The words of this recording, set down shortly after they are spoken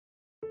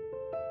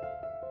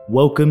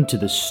Welcome to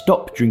the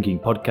Stop Drinking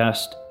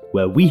podcast,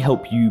 where we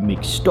help you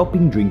make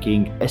stopping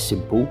drinking a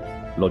simple,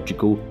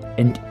 logical,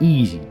 and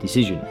easy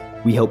decision.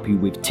 We help you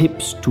with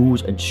tips,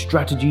 tools, and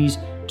strategies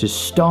to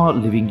start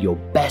living your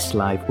best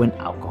life when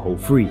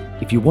alcohol-free.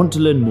 If you want to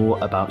learn more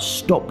about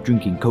Stop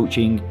Drinking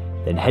coaching,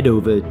 then head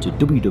over to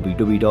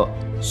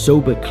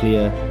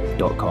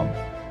www.soberclear.com.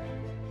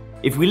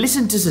 If we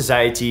listen to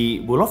society,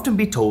 we'll often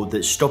be told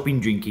that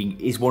stopping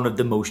drinking is one of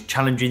the most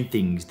challenging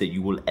things that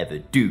you will ever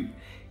do.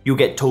 You'll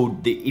get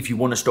told that if you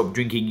want to stop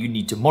drinking, you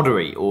need to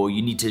moderate, or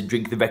you need to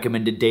drink the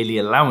recommended daily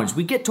allowance.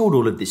 We get told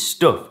all of this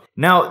stuff.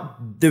 Now,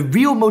 the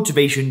real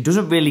motivation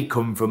doesn't really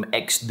come from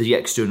the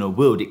external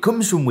world. It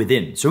comes from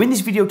within. So in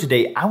this video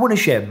today, I want to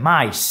share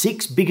my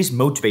 6 biggest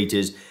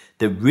motivators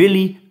that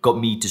really got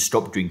me to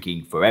stop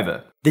drinking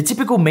forever. The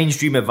typical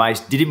mainstream advice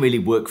didn't really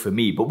work for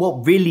me, but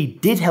what really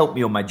did help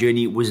me on my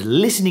journey was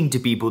listening to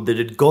people that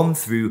had gone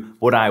through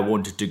what I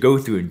wanted to go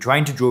through and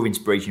trying to draw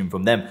inspiration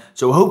from them.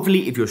 So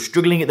hopefully, if you're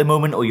struggling at the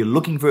moment or you're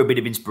looking for a bit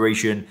of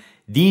inspiration,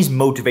 these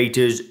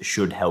motivators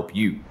should help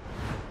you.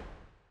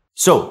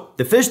 So,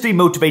 the first 3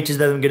 motivators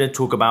that I'm going to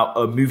talk about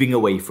are moving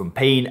away from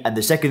pain, and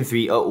the second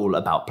 3 are all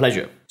about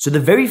pleasure. So the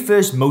very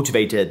first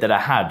motivator that I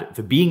had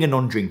for being a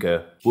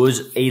non-drinker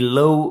was a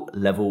low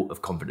level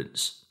of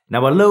confidence.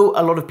 Now, although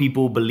a lot of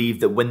people believe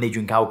that when they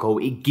drink alcohol,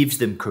 it gives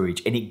them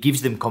courage and it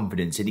gives them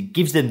confidence and it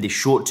gives them this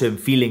short-term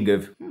feeling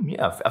of,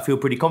 I feel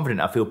pretty confident,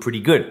 I feel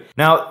pretty good.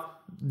 Now,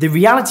 the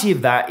reality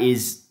of that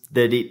is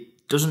that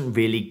it doesn't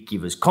really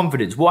give us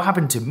confidence. What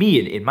happened to me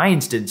in my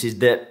instance is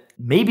that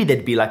maybe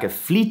there'd be like a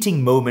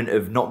fleeting moment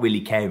of not really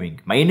caring.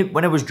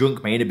 When I was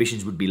drunk, my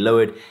inhibitions would be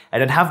lowered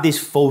and I'd have this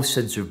false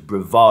sense of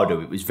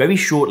bravado. It was very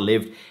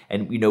short-lived,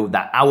 and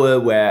that hour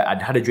where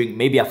I'd had a drink,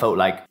 maybe I felt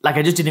like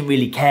I just didn't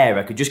really care.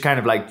 I could just kind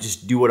of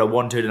just do what I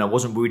wanted and I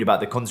wasn't worried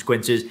about the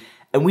consequences.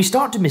 And we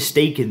start to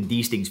mistake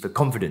these things for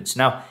confidence.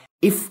 Now,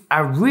 if I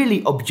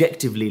really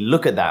objectively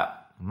look at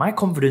that, my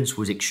confidence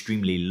was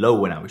extremely low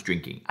when I was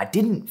drinking. I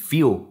didn't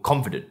feel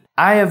confident.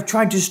 I have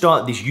tried to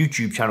start this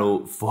YouTube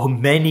channel for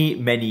many,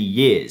 many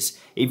years.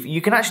 If you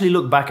can actually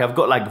look back, I've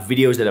got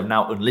videos that I've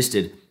now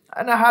unlisted.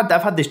 And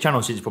I've had this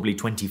channel since probably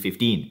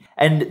 2015.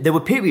 And there were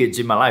periods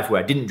in my life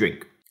where I didn't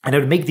drink. And I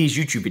would make these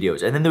YouTube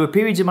videos. And then there were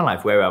periods in my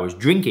life where I was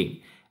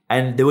drinking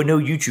and there were no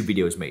YouTube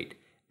videos made.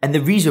 And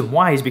the reason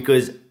why is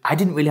because I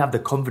didn't really have the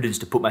confidence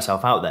to put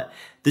myself out there.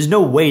 There's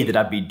no way that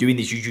I'd be doing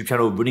this YouTube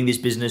channel, running this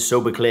business,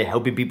 Sober Clear,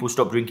 helping people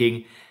stop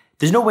drinking.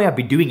 There's no way I'd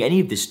be doing any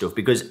of this stuff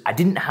because I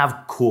didn't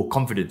have core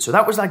confidence. So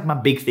that was my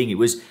big thing.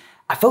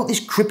 I felt this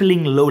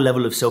crippling low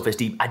level of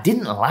self-esteem. I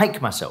didn't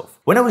like myself.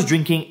 When I was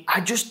drinking,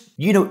 I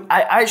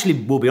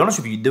actually will be honest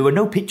with you, there were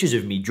no pictures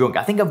of me drunk.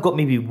 I think I've got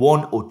maybe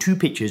 1 or 2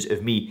 pictures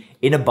of me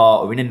in a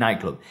bar or in a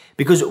nightclub,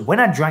 because when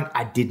I drank,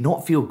 I did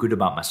not feel good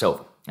about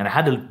myself. And I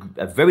had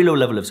a very low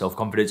level of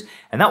self-confidence.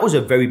 And that was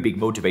a very big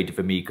motivator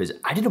for me because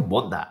I didn't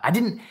want that. I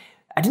didn't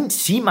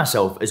see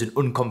myself as an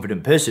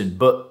unconfident person,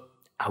 but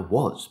I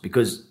was,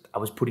 because I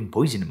was putting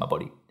poison in my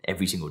body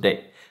every single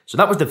day. So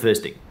that was the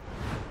first thing.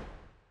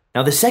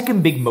 Now, the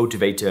second big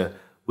motivator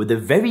were the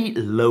very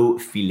low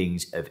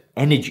feelings of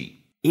energy.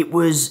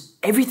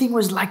 Everything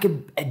was like a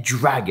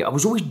drag. I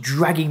was always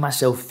dragging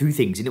myself through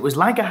things. And it was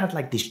like I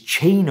had this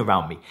chain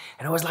around me.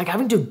 And I was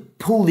having to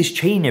pull this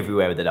chain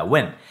everywhere that I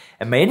went.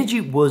 And my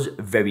energy was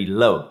very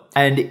low.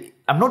 And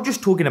I'm not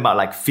just talking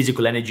about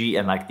physical energy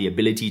and the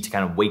ability to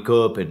kind of wake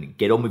up and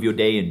get on with your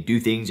day and do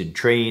things and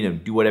train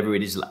and do whatever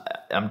it is.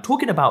 I'm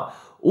talking about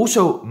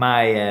also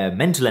my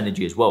mental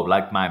energy as well,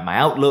 my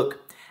outlook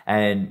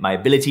and my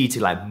ability to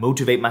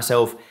motivate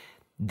myself.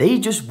 They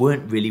just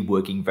weren't really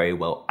working very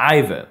well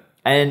either.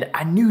 And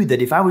I knew that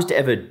if I was to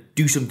ever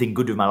do something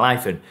good with my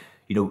life and,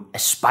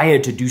 aspire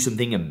to do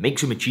something and make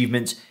some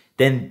achievements,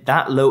 then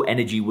that low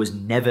energy was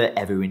never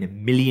ever in a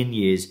million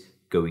years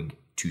going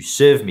to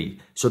serve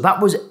me. So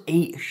that was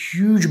a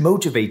huge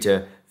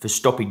motivator for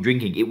stopping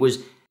drinking. It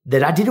was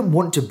that I didn't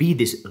want to be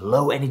this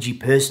low energy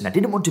person. I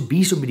didn't want to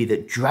be somebody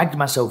that dragged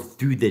myself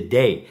through the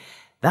day.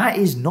 That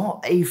is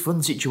not a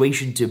fun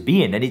situation to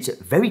be in, and it's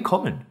very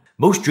common.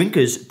 Most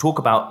drinkers talk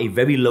about a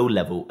very low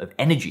level of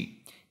energy.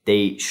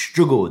 They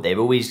struggle. They're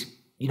always,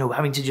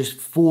 having to just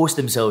force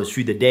themselves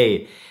through the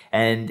day.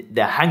 And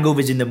the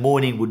hangovers in the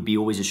morning would be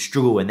always a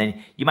struggle. And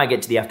then you might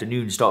get to the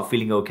afternoon and start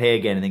feeling okay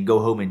again and then go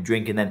home and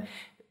drink. And then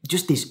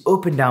just this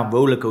up and down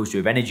roller coaster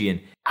of energy. And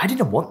I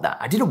didn't want that.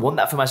 I didn't want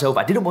that for myself.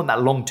 I didn't want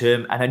that long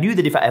term. And I knew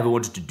that if I ever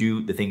wanted to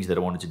do the things that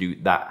I wanted to do,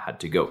 that had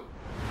to go.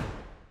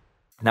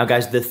 Now,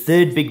 guys, the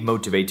third big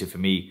motivator for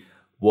me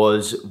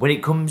was when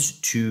it comes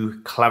to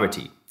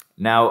clarity.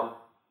 Now,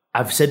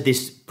 I've said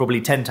this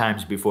probably 10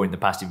 times before in the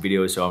past in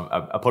videos, so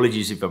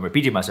apologies if I'm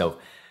repeating myself,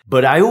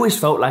 but I always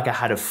felt like I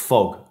had a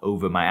fog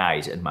over my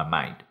eyes and my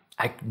mind.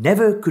 I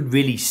never could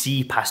really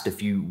see past a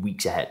few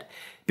weeks ahead,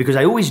 because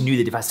I always knew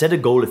that if I set a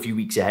goal a few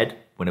weeks ahead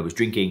when I was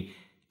drinking,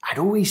 I'd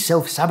always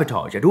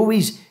self-sabotage. I'd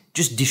always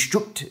just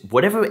destruct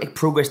whatever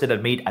progress that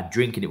I'd made. I'd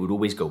drink and it would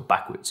always go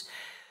backwards.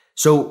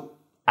 So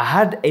I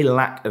had a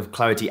lack of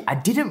clarity. I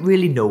didn't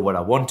really know what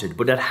I wanted,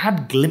 but I'd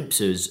had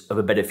glimpses of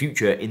a better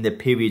future in the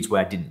periods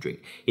where I didn't drink.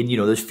 In,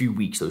 those few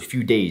weeks, those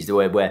few days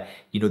where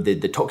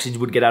the toxins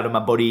would get out of my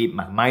body,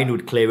 my mind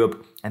would clear up,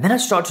 and then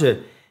I'd start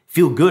to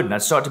feel good, and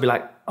I'd start to be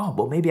like, oh,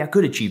 well, maybe I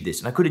could achieve this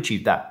and I could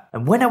achieve that.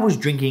 And when I was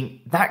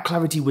drinking, that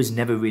clarity was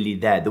never really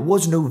there. There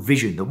was no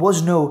vision. There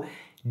was no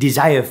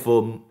desire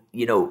for,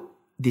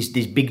 this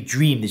big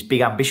dream, this big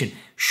ambition.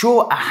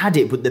 Sure, I had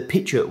it, but the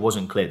picture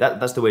wasn't clear.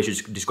 That's the way I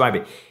should describe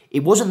it.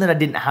 It wasn't that I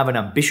didn't have an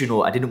ambition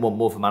or I didn't want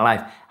more for my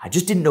life. I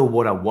just didn't know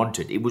what I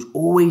wanted. It was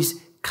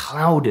always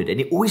clouded and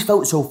it always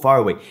felt so far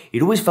away.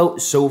 It always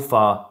felt so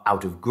far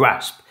out of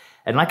grasp.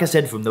 And like I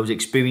said, from those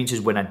experiences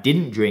when I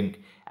didn't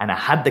drink and I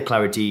had the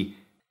clarity,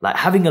 like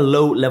having a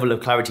low level of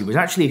clarity was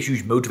actually a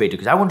huge motivator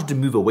because I wanted to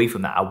move away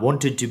from that. I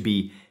wanted to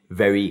be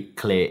very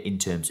clear in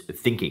terms of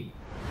thinking.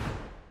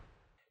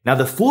 Now,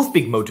 the fourth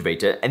big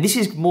motivator, and this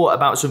is more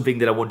about something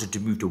that I wanted to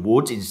move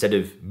towards instead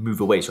of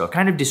move away. So I've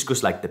kind of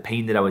discussed like the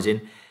pain that I was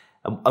in.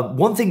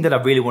 One thing that I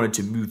really wanted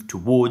to move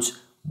towards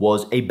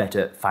was a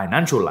better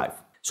financial life.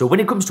 So when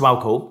it comes to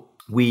alcohol,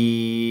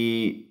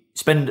 we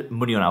spend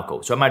money on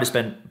alcohol. So I might have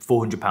spent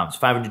 £400,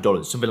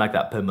 $500, something like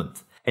that per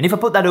month. And if I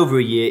put that over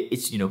a year,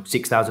 it's,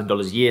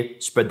 $6,000 a year.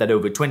 Spread that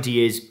over 20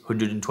 years,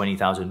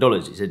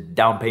 $120,000. It's a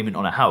down payment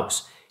on a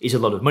house. It's a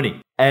lot of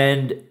money.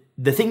 And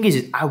the thing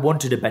is, I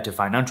wanted a better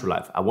financial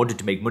life. I wanted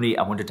to make money.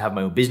 I wanted to have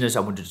my own business. I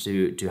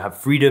wanted to have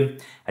freedom.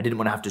 I didn't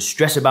want to have to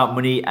stress about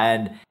money.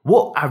 And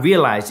what I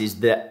realized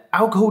is that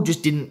alcohol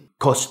just didn't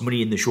cost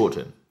money in the short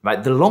term,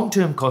 right? The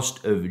long-term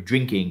cost of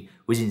drinking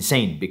was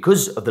insane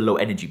because of the low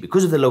energy,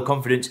 because of the low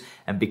confidence,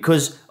 and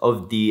because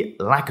of the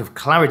lack of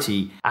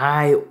clarity.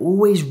 I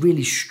always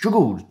really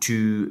struggled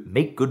to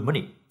make good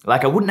money.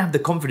 Like I wouldn't have the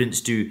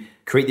confidence to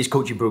create this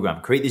coaching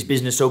program, create this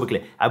business Sober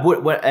Clear. I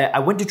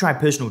went to try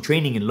personal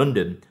training in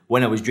London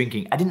when I was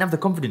drinking. I didn't have the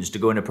confidence to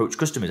go and approach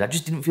customers. I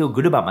just didn't feel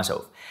good about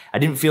myself. I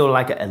didn't feel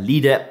like a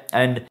leader,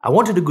 and I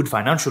wanted a good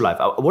financial life.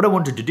 What I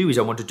wanted to do is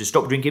I wanted to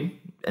stop drinking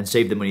and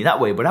save the money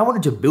that way, but I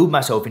wanted to build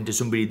myself into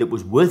somebody that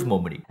was worth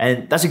more money.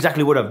 And that's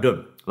exactly what I've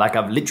done. Like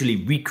I've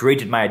literally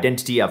recreated my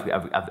identity.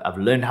 I've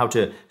learned how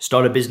to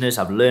start a business.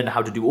 I've learned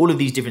how to do all of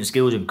these different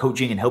skills and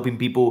coaching and helping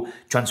people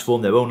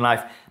transform their own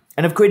life.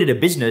 And I've created a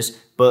business,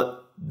 but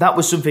that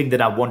was something that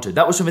I wanted.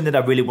 That was something that I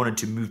really wanted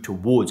to move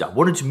towards. I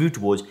wanted to move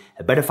towards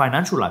a better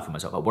financial life for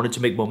myself. I wanted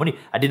to make more money.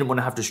 I didn't want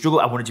to have to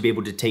struggle. I wanted to be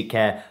able to take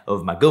care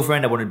of my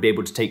girlfriend. I wanted to be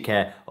able to take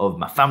care of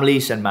my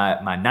family, send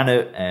my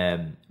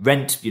nana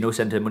rent,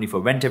 send her money for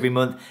rent every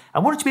month. I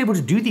wanted to be able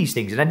to do these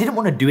things. And I didn't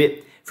want to do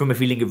it from a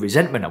feeling of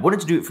resentment. I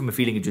wanted to do it from a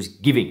feeling of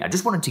just giving. I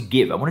just wanted to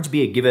give. I wanted to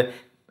be a giver.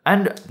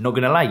 And not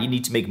going to lie, you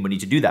need to make money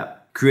to do that.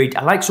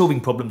 I like solving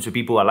problems for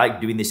people. I like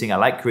doing this thing. I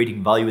like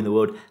creating value in the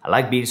world. I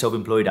like being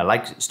self-employed. I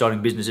like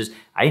starting businesses.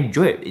 I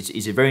enjoy it.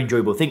 It's a very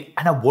enjoyable thing.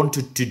 And I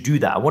wanted to do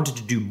that. I wanted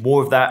to do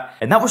more of that.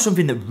 And that was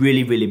something that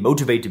really, really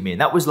motivated me.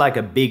 And that was like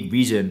a big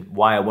reason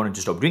why I wanted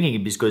to stop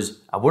drinking, because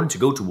I wanted to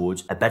go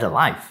towards a better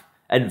life.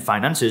 And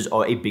finances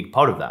are a big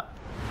part of that.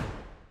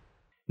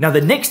 Now,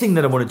 the next thing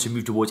that I wanted to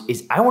move towards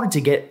is I wanted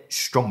to get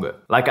stronger.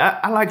 Like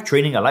I like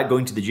training. I like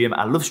going to the gym.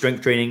 I love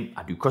strength training.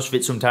 I do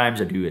CrossFit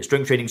sometimes. I do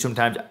strength training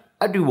sometimes.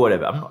 I do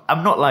whatever.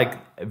 I'm not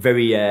like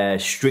very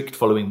strict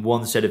following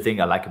one set of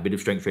thing. I like a bit of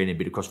strength training, a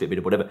bit of CrossFit, a bit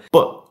of whatever.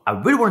 But I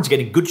really wanted to get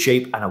in good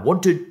shape and I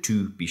wanted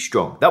to be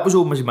strong. That was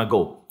almost my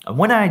goal. And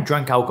when I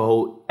drank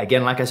alcohol,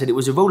 again, like I said, it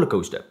was a roller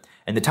coaster.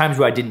 And the times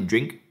where I didn't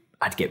drink,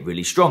 I'd get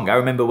really strong. I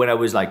remember when I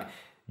was like,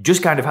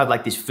 just kind of had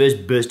like this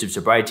first burst of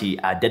sobriety,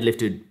 I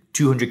deadlifted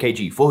 200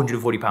 kg,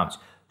 440 pounds.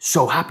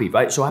 So happy,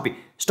 right? So happy.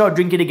 Start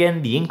drinking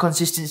again. The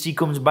inconsistency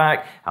comes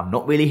back. I'm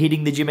not really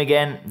hitting the gym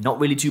again. Not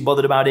really too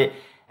bothered about it.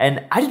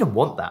 And I didn't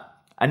want that.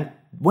 And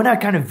when I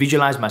kind of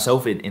visualize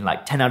myself in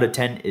like 10 out of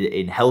 10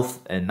 in health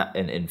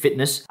and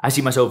fitness, I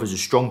see myself as a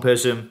strong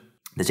person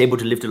that's able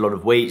to lift a lot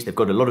of weights. They've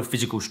got a lot of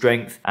physical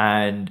strength.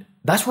 And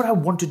that's what I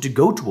wanted to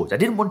go towards. I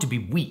didn't want to be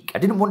weak. I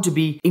didn't want to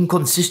be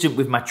inconsistent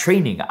with my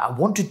training. I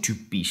wanted to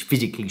be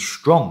physically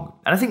strong.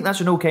 And I think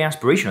that's an okay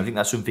aspiration. I think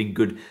that's something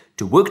good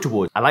to work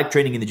towards. I like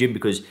training in the gym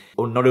because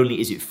not only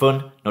is it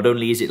fun, not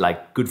only is it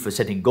like good for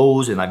setting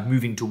goals and like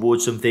moving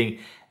towards something,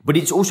 but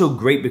it's also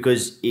great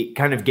because it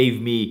kind of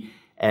gave me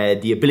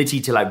the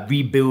ability to like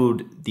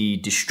rebuild the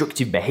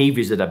destructive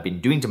behaviors that I've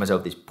been doing to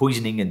myself, this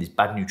poisoning and this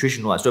bad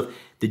nutrition, all that stuff.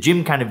 The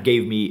gym kind of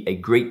gave me a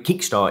great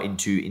kickstart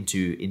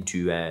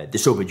into the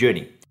sober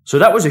journey. So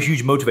that was a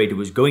huge motivator,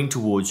 was going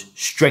towards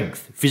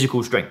strength,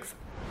 physical strength.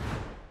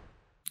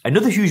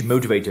 Another huge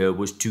motivator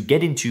was to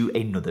get into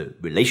another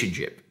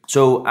relationship.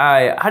 So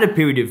I had a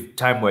period of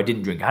time where I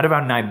didn't drink. I had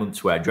around 9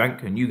 months where I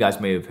drank, and you guys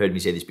may have heard me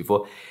say this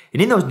before.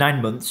 And in those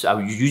 9 months, I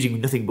was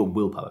using nothing but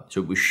willpower.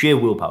 So it was sheer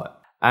willpower.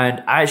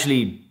 And I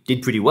actually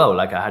did pretty well.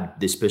 Like I had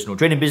this personal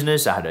training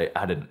business. I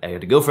had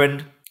a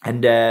girlfriend.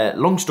 And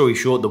long story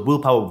short, the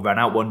willpower ran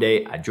out one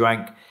day. I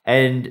drank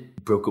and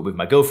broke up with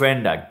my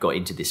girlfriend. I got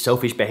into this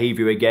selfish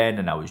behavior again,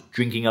 and I was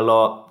drinking a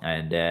lot.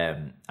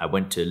 And I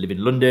went to live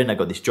in London. I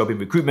got this job in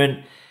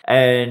recruitment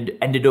and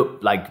ended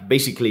up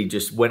basically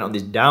just went on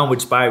this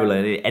downward spiral,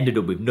 and it ended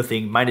up with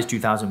nothing, minus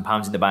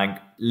 £2,000 in the bank.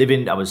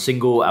 I was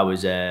single. I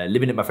was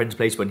living at my friend's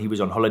place when he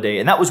was on holiday.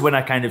 And that was when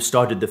I kind of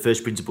started the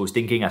first principles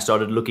thinking. I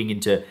started looking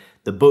into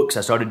the books.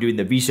 I started doing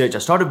the research. I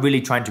started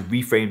really trying to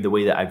reframe the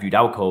way that I viewed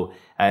alcohol,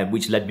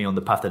 which led me on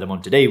the path that I'm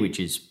on today, which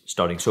is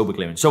starting Sober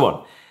Clear and so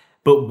on.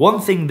 But one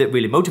thing that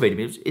really motivated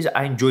me is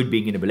I enjoyed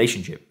being in a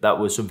relationship. That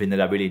was something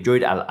that I really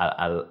enjoyed. I've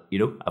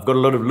got a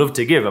lot of love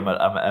to give. I'm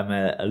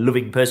a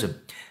loving person.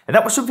 And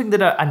that was something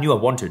that I knew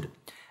I wanted.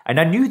 And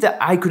I knew that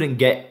I couldn't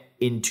get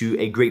into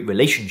a great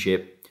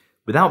relationship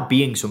without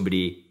being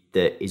somebody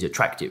that is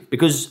attractive.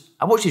 Because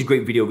I watched this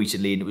great video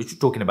recently, and it was just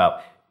talking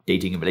about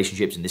dating and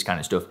relationships and this kind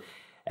of stuff,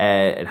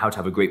 and how to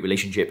have a great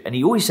relationship. And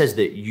he always says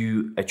that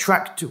you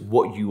attract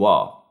what you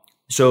are.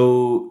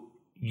 So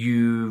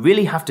you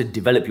really have to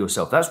develop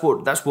yourself. That's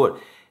what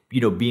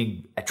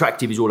being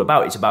attractive is all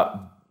about.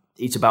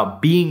 It's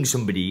about being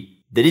somebody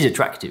that is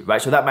attractive,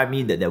 right? So that might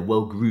mean that they're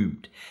well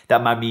groomed.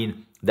 That might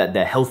mean that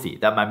they're healthy.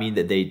 That might mean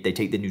that they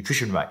take their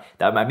nutrition right.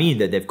 That might mean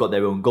that they've got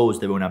their own goals,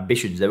 their own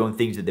ambitions, their own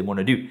things that they want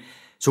to do.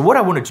 So what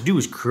I wanted to do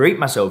was create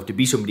myself to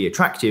be somebody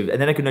attractive,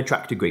 and then I can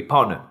attract a great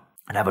partner.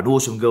 And I have an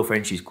awesome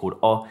girlfriend. She's called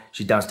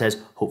she's downstairs.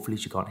 Hopefully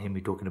she can't hear me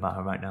talking about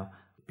her right now.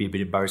 It'd be a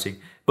bit embarrassing.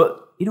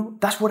 But,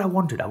 that's what I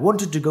wanted. I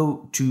wanted to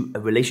go to a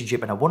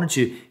relationship, and I wanted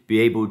to be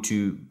able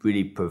to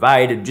really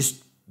provide and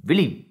just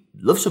really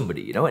love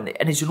somebody,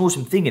 and it's an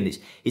awesome thing, and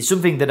it's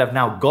something that I've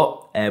now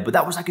got, but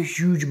that was like a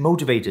huge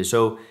motivator.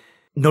 So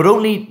not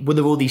only were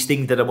there all these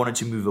things that I wanted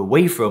to move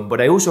away from, but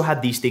I also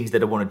had these things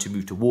that I wanted to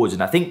move towards.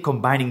 And I think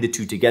combining the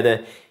two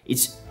together,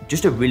 it's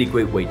just a really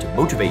great way to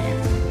motivate you.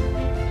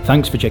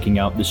 Thanks for checking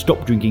out the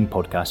Stop Drinking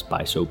podcast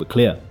by Sober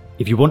Clear.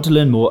 If you want to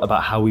learn more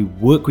about how we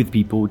work with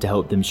people to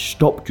help them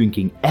stop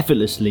drinking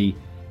effortlessly,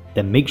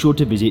 then make sure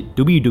to visit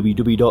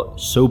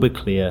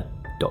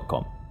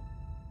www.soberclear.com.